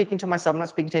 right? And I'm speaking to myself, I'm not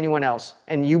speaking to anyone else.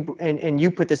 And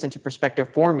you put this into perspective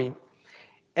for me.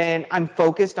 And I'm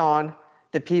focused on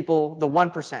the people, the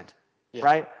 1%,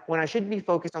 right? When I should be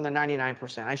focused on the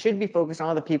 99%. I should be focused on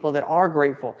all the people that are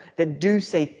grateful, that do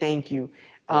say thank you,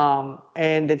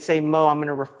 and that say, "Mo, I'm going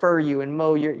to refer you, and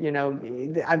Mo,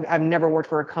 I've never worked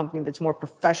for a company that's more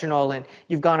professional, and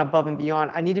you've gone above and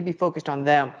beyond." I need to be focused on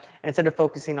them instead of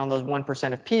focusing on those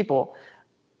 1% of people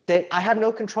that I have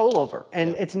no control over,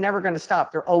 and it's never going to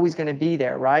stop. They're always going to be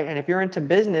there, right? And if you're into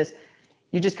business,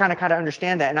 you just kind of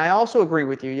understand that. And I also agree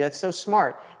with you. That's so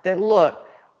smart. That, look,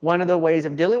 one of the ways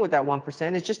of dealing with that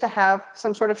 1% is just to have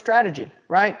some sort of strategy,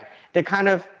 right? That kind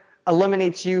of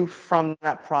eliminates you from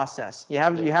that process. You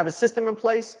have a system in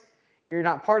place. You're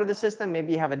not part of the system.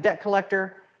 Maybe you have a debt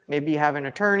collector. Maybe you have an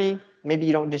attorney. Maybe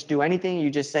you don't just do anything. You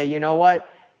just say, "You know what?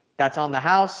 That's on the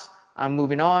house. I'm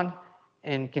moving on,"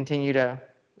 and continue to,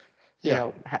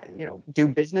 do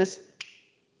business.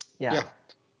 Yeah.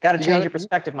 Got to change your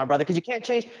perspective, my brother, because you can't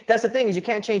change. That's the thing, is you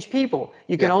can't change people.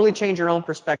 You can only change your own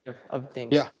perspective of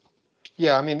things.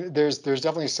 Yeah. I mean, there's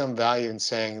definitely some value in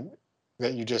saying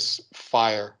that you just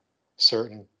fire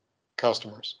certain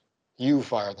customers. You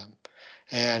fire them.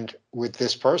 And with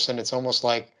this person, it's almost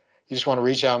like, You just want to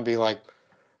reach out and be like,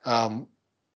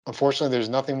 unfortunately, there's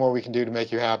nothing more we can do to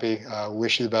make you happy.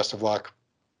 Wish you the best of luck.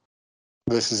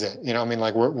 This is it. You know, I mean,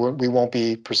 like we won't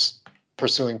be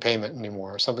pursuing payment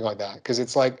anymore or something like that. Because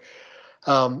it's like,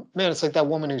 man, it's like that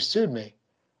woman who sued me.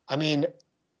 I mean,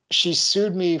 she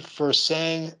sued me for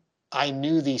saying I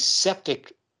knew the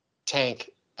septic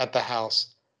tank at the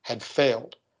house had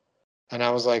failed. And I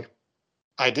was like,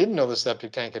 I didn't know the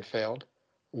septic tank had failed.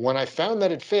 When I found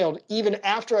that it failed, even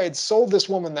after I had sold this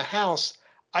woman the house,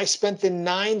 I spent the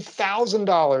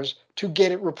 $9,000 to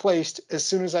get it replaced as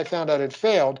soon as I found out it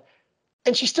failed,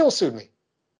 and she still sued me.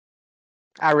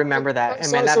 I remember that,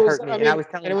 and man, that So hurt me. I And I mean, was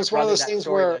telling and it my was one of brother those that things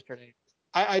story where yesterday.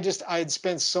 I had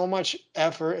spent so much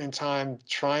effort and time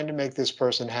trying to make this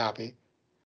person happy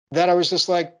that I was just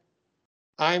like,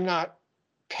 I'm not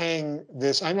paying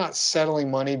this. I'm not settling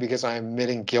money because I'm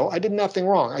admitting guilt. I did nothing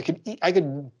wrong. I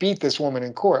could beat this woman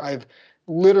in court. I've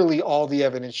literally all the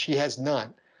evidence. She has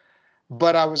none.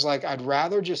 But I was like, I'd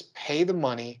rather just pay the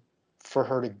money for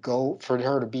her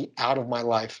to be out of my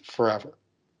life forever.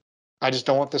 I just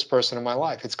don't want this person in my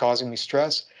life. It's causing me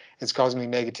stress. It's causing me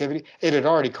negativity. It had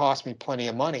already cost me plenty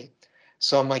of money.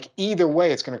 So I'm like, either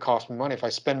way, it's going to cost me money. If I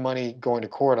spend money going to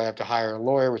court, I have to hire a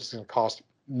lawyer, which is going to cost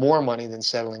more money than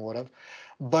settling would have.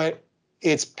 But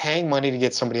it's paying money to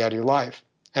get somebody out of your life.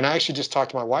 And I actually just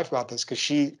talked to my wife about this because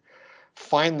she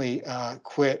finally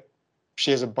quit.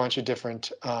 She has a bunch of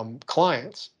different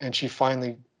clients, and she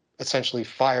finally essentially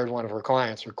fired one of her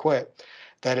clients or quit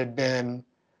that had been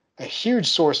a huge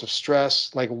source of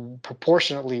stress, like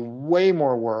proportionately way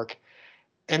more work.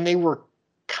 And they were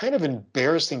kind of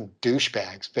embarrassing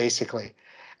douchebags, basically.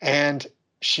 And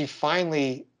she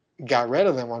finally got rid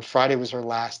of them. On Friday was her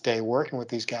last day working with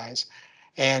these guys.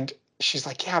 And she's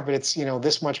like, yeah, but it's,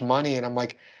 this much money. And I'm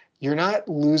like, you're not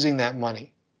losing that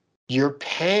money. You're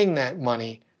paying that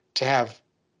money to have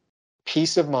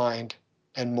peace of mind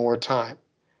and more time.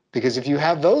 Because if you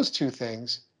have those two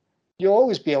things, you'll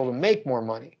always be able to make more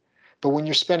money. But when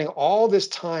you're spending all this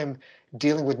time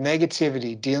dealing with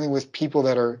negativity, dealing with people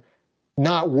that are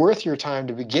not worth your time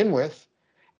to begin with,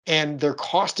 and they're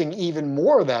costing even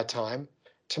more of that time,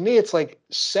 to me, it's like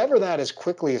sever that as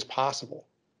quickly as possible.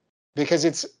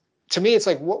 Because to me, it's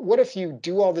like, what if you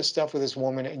do all this stuff with this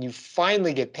woman and you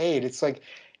finally get paid? It's like,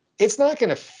 it's not going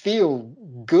to feel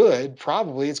good.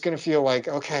 Probably it's going to feel like,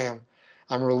 okay,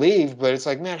 I'm relieved, but it's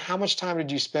like, man, how much time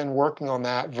did you spend working on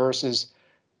that versus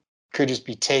could just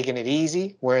be taking it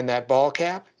easy, wearing that ball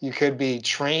cap? You could be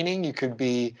training, you could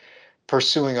be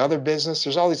pursuing other business.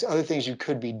 There's all these other things you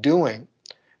could be doing,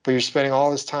 but you're spending all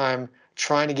this time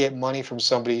trying to get money from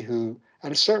somebody who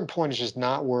at a certain point is just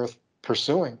not worth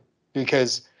pursuing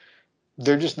because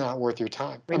they're just not worth your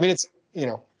time. I mean, it's,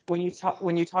 When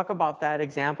you talk about that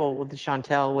example with the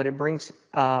Chantel, what it brings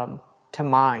to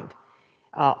mind,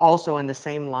 also in the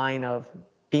same line of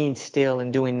being still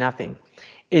and doing nothing,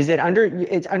 is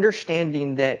it's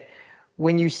understanding that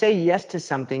when you say yes to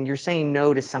something, you're saying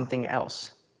no to something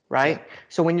else, right? Yeah.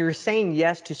 So when you're saying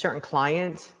yes to certain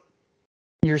clients,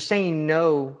 you're saying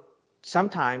no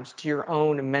sometimes to your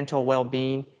own mental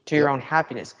well-being, to your Yep. own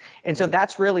happiness. And so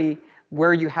that's really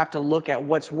where you have to look at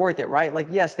what's worth it, right? Like,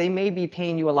 yes, they may be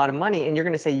paying you a lot of money and you're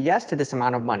going to say yes to this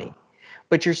amount of money,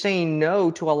 but you're saying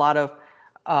no to a lot of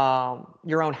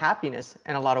your own happiness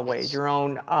in a lot of ways, Yes. your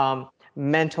own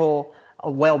mental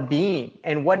well-being.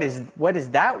 And what is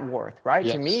that worth, right?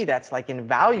 To Yes. me, that's like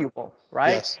invaluable,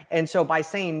 right? Yes. And so by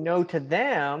saying no to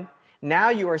them, now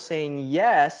you are saying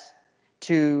yes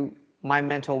to my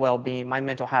mental well-being, my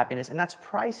mental happiness, and that's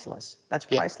priceless. That's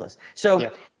Yeah. priceless. So Yeah.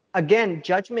 again,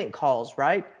 judgment calls,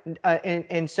 right?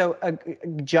 And so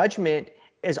judgment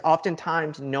is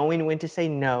oftentimes knowing when to say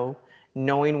no,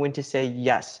 knowing when to say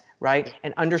yes, right? Yeah.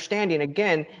 And understanding,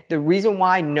 again, the reason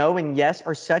why no and yes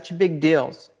are such big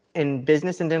deals in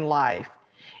business and in life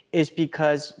is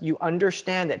because you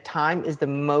understand that time is the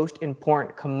most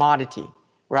important commodity,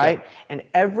 right? Yep. And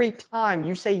every time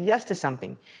you say yes to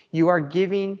something, you are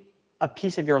giving a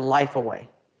piece of your life away.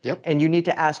 Yep. And you need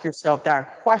to ask yourself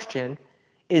that question,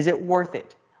 is it worth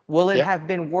it? Will it Yep. have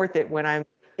been worth it when I'm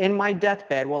in my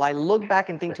deathbed? Will I look back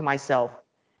and think to myself,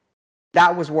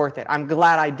 that was worth it. I'm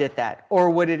glad I did that. Or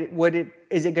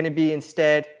is it going to be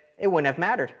instead, it wouldn't have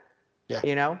mattered, Yeah.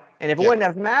 And if it Yeah. wouldn't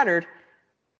have mattered,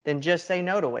 then just say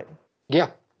no to it. Yeah.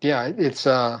 Yeah. It's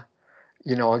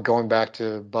going back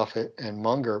to Buffett and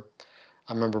Munger.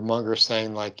 I remember Munger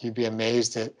saying, like, you'd be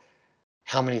amazed at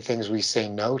how many things we say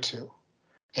no to.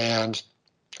 And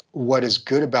what is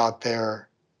good about their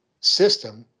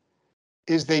system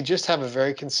is they just have a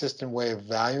very consistent way of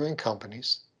valuing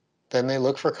companies. Then they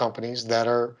look for companies that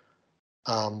are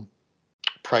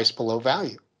priced below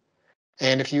value.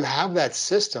 And if you have that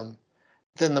system,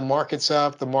 then the market's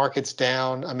up, the market's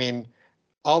down. I mean,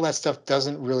 all that stuff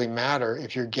doesn't really matter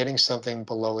if you're getting something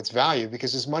below its value,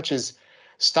 because as much as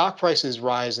stock prices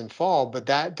rise and fall, but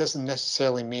that doesn't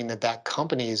necessarily mean that that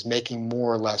company is making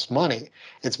more or less money.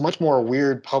 It's much more a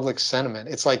weird public sentiment.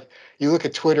 It's like you look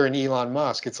at Twitter and Elon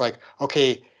Musk, it's like,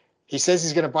 okay, he says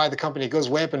he's going to buy the company, it goes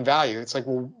way up in value. It's like,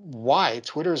 well, why?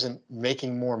 Twitter isn't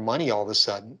making more money all of a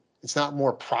sudden. It's not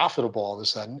more profitable all of a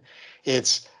sudden.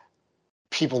 It's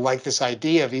people like this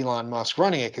idea of Elon Musk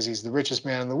running it because he's the richest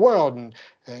man in the world, and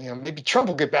maybe Trump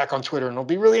will get back on Twitter and it'll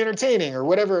be really entertaining, or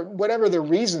whatever the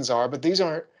reasons are. But these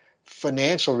aren't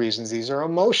financial reasons; these are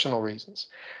emotional reasons,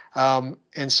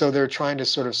 and so they're trying to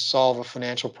sort of solve a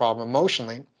financial problem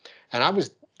emotionally. And I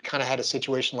was kind of had a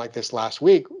situation like this last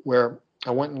week where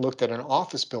I went and looked at an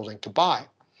office building to buy,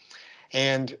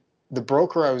 and the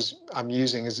broker I'm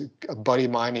using is a buddy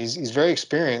of mine. He's very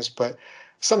experienced, but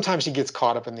sometimes he gets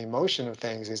caught up in the emotion of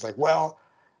things. He's like, well,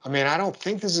 I mean, I don't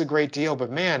think this is a great deal, but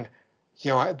man,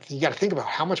 you got to think about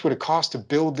how much would it cost to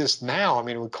build this now. I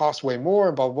mean, it would cost way more,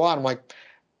 and blah, blah, blah. And I'm like,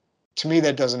 to me,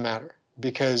 that doesn't matter,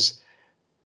 because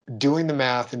doing the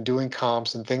math and doing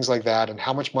comps and things like that, and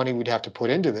how much money we'd have to put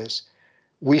into this,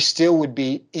 we still would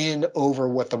be in over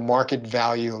what the market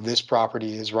value of this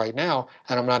property is right now.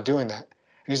 And I'm not doing that.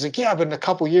 And he's like, yeah, but in a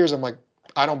couple of years. I'm like,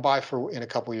 I don't buy for in a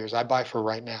couple of years. I buy for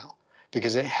right now,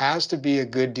 because it has to be a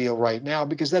good deal right now,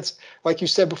 because that's, like you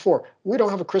said before, we don't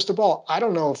have a crystal ball. I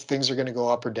don't know if things are going to go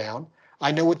up or down.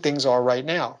 I know what things are right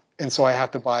now. And so I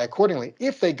have to buy accordingly.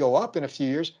 If they go up in a few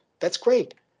years, that's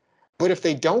great. But if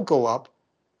they don't go up,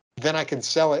 then I can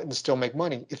sell it and still make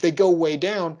money. If they go way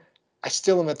down, I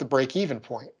still am at the break even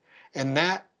point. And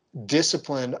that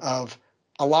discipline of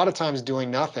a lot of times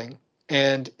doing nothing,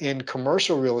 and in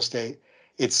commercial real estate,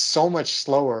 it's so much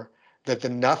slower that the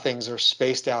nothings are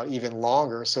spaced out even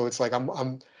longer. So it's like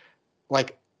I'm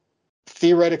like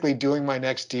theoretically doing my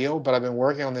next deal, but I've been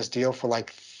working on this deal for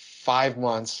like 5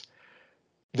 months.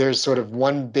 There's sort of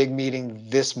one big meeting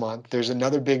this month. There's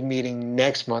another big meeting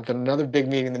next month, and another big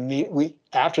meeting the week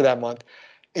after that month.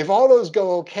 If all those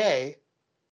go okay,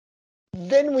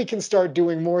 then we can start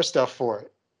doing more stuff for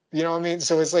it. You know what I mean?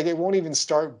 So it's like it won't even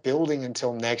start building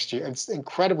until next year. It's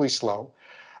incredibly slow.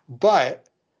 But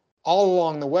all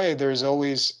along the way, there's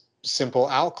always simple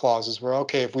out clauses where,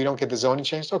 okay, if we don't get the zoning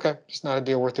changed, okay, it's not a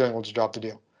deal worth doing. We'll just drop the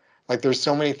deal. Like there's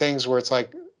so many things where it's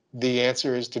like the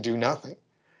answer is to do nothing.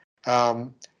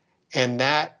 And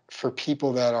that, for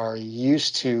people that are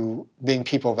used to being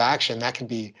people of action, that can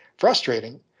be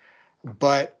frustrating.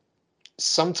 But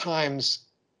sometimes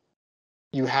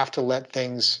you have to let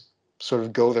things sort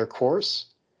of go their course.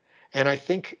 And I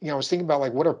think, I was thinking about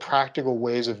like, what are practical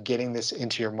ways of getting this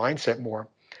into your mindset more?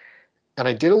 And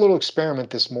I did a little experiment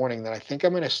this morning that I think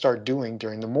I'm going to start doing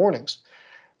during the mornings,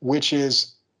 which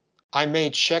is I may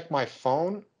check my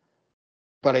phone,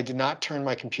 but I did not turn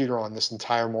my computer on this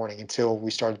entire morning until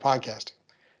we started podcasting.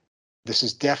 This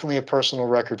is definitely a personal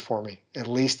record for me, at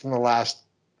least in the last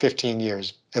 15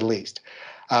 years, at least.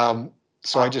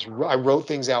 So I wrote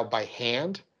things out by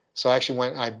hand. So I actually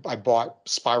I bought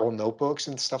spiral notebooks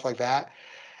and stuff like that.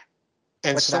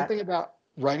 And What's something that? about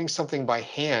writing something by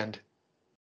hand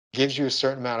gives you a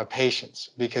certain amount of patience,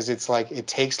 because it's like it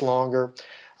takes longer.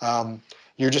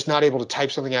 You're just not able to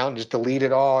type something out and just delete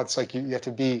it all. It's like you have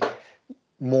to be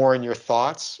more in your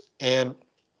thoughts. And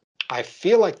I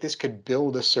feel like this could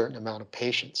build a certain amount of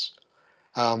patience,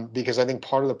 because I think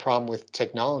part of the problem with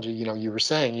technology, you were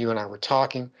saying, you and I were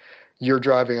talking, you're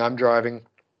driving, I'm driving,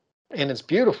 and it's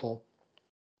beautiful.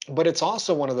 But it's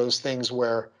also one of those things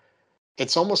where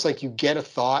it's almost like you get a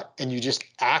thought and you just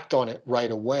act on it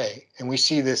right away. And we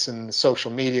see this in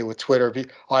social media with Twitter.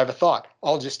 Oh, I have a thought,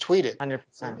 I'll just tweet it.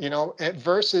 100%.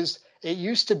 Versus it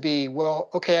used to be, well,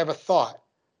 okay, I have a thought.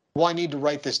 Well, I need to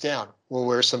write this down. Well,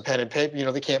 where's some pen and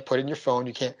paper? They can't put it in your phone.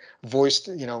 You can't voice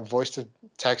to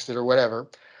text it or whatever.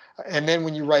 And then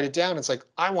when you write it down, it's like,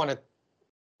 I want to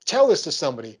tell this to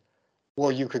somebody.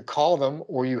 Well, you could call them,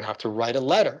 or you have to write a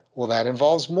letter. Well, that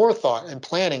involves more thought and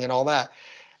planning and all that.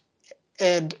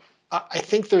 And I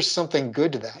think there's something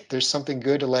good to that. There's something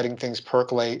good to letting things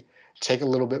percolate, take a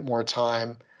little bit more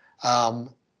time.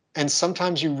 And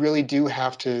sometimes you really do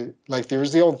have to, like,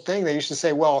 there's the old thing they used to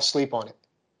say, well, I'll sleep on it.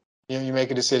 You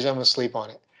make a decision, I'm going to sleep on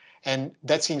it. And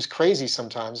that seems crazy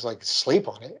sometimes, like sleep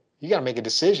on it. You got to make a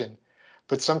decision.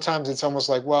 But sometimes it's almost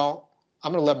like, well,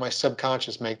 I'm going to let my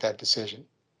subconscious make that decision.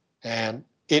 And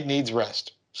it needs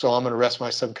rest. So I'm going to rest my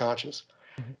subconscious.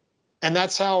 Mhm. And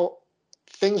that's how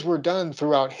things were done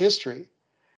throughout history.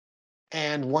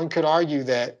 And one could argue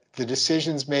that the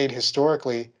decisions made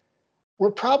historically were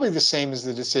probably the same as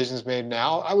the decisions made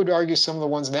now. I would argue some of the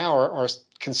ones now are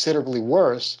considerably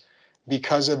worse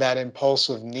because of that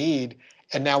impulsive need.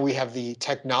 And now we have the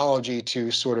technology to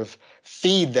sort of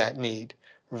feed that need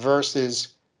versus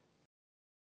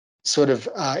sort of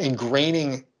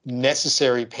ingraining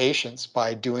necessary patience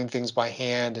by doing things by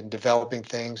hand and developing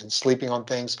things and sleeping on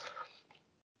things.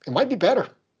 It might be better.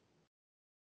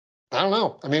 I don't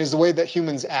know. I mean, it's the way that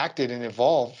humans acted and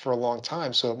evolved for a long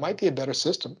time. So it might be a better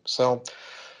system. So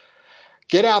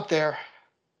get out there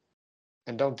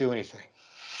and don't do anything.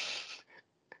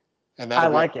 And I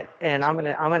like it. And I'm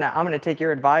gonna take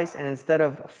your advice, and instead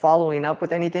of following up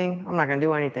with anything, I'm not gonna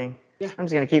do anything. Yeah. I'm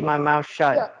just gonna keep my mouth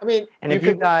shut. Yeah, I mean, and if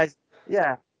you guys,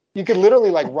 you could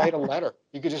literally like write a letter.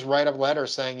 You could just write a letter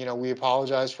saying, you know, we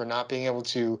apologize for not being able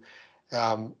to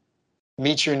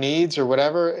meet your needs or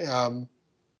whatever.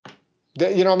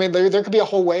 You know, I mean, there could be a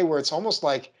whole way where it's almost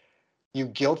like you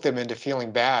guilt them into feeling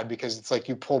bad, because it's like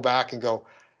you pull back and go,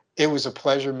 it was a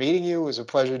pleasure meeting you. It was a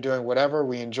pleasure doing whatever.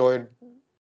 We enjoyed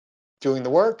doing the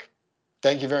work.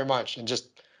 Thank you very much. And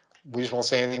we just won't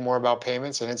say anything more about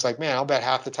payments. And it's like, man, I'll bet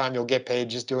half the time you'll get paid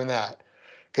just doing that.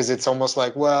 Because it's almost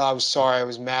like, well, I was sorry, I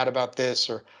was mad about this,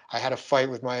 or I had a fight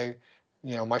with my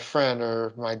friend,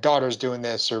 or my daughter's doing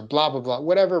this, or blah, blah, blah,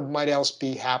 whatever might else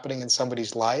be happening in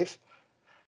somebody's life.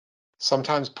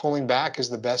 Sometimes pulling back is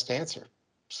the best answer.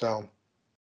 So,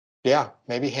 yeah,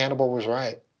 maybe Hannibal was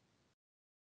right.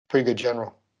 Pretty good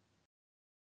general.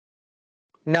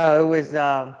 No, it was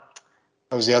the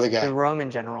other guy. The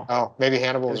Roman general. Oh, maybe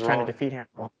Hannibal was trying wrong. to defeat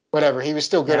Hannibal. Whatever. He was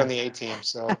still good on the A team.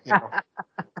 So, you know.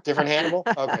 Different Hannibal?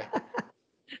 Okay.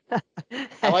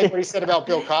 I like what he said about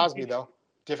Bill Cosby, though.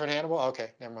 Different Hannibal?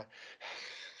 Okay, never mind.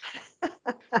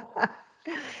 A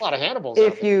lot of Hannibals.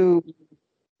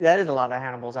 That is a lot of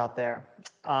Hannibals out there.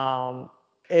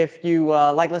 If you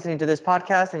like listening to this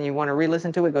podcast and you want to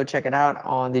re-listen to it, go check it out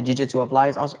on the Jiu-Jitsu of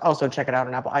Life. Also check it out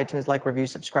on Apple iTunes, like, review,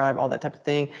 subscribe, all that type of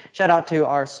thing. Shout out to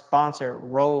our sponsor,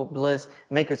 Robles,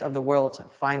 makers of the world's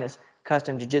finest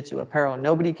custom jiu-jitsu apparel.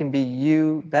 Nobody can be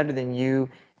you better than you.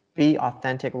 Be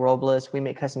authentic, Robles. We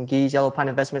make custom gis. Yellow Pine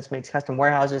Investments makes custom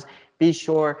warehouses. Be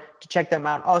sure to check them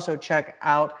out. Also check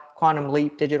out Quantum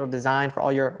Leap Digital Design for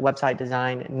all your website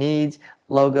design needs,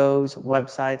 logos,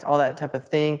 websites, all that type of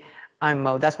thing. I'm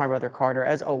Mo. That's my brother Carter.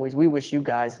 As always, we wish you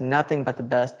guys nothing but the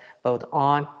best, both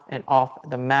on and off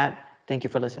the mat. Thank you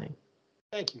for listening.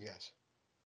 Thank you, guys.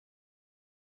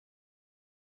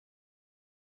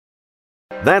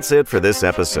 That's it for this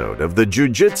episode of the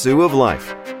Jiu-Jitsu of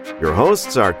Life. Your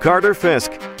hosts are Carter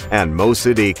Fisk and Mo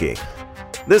Siddiqui.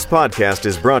 This podcast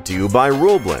is brought to you by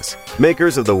Robles,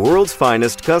 makers of the world's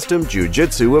finest custom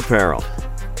jiu-jitsu apparel.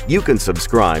 You can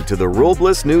subscribe to the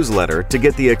Robles newsletter to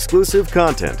get the exclusive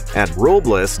content at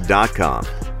robles.com.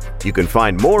 You can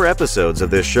find more episodes of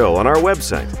this show on our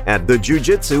website at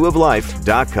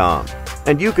thejujitsuoflife.com.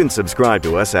 And you can subscribe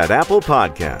to us at Apple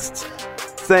Podcasts.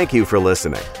 Thank you for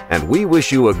listening, and we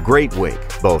wish you a great week,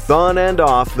 both on and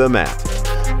off the mat.